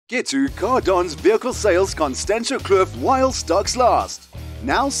Get to Car Don's vehicle sales Constantia Kloof while stocks last.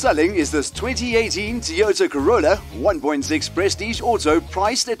 Now selling is this 2018 Toyota Corolla 1.6 Prestige Auto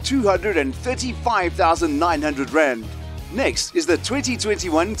priced at 235,900 Rand. Next is the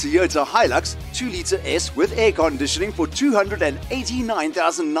 2021 Toyota Hilux 2-litre S with air conditioning for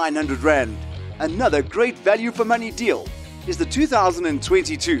 289,900 Rand. Another great value for money deal is the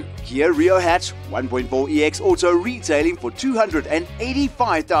 2022 Kia Rio Hatch 1.4 EX Auto retailing for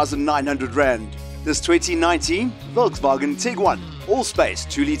 285,900 Rand. This 2019 Volkswagen Tiguan all-space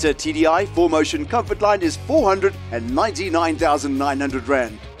 2-litre TDI 4Motion comfort line is 499,900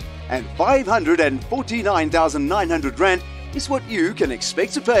 Rand. And 549,900 Rand is what you can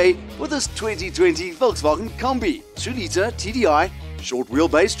expect to pay for this 2020 Volkswagen Combi 2-litre TDI short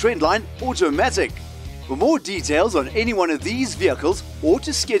wheelbase trendline automatic. For more details on any one of these vehicles or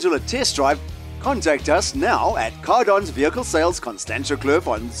to schedule a test drive, contact us now at Car Don's Vehicle Sales Constantia Kloof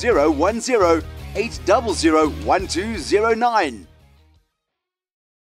on 010 800 1209.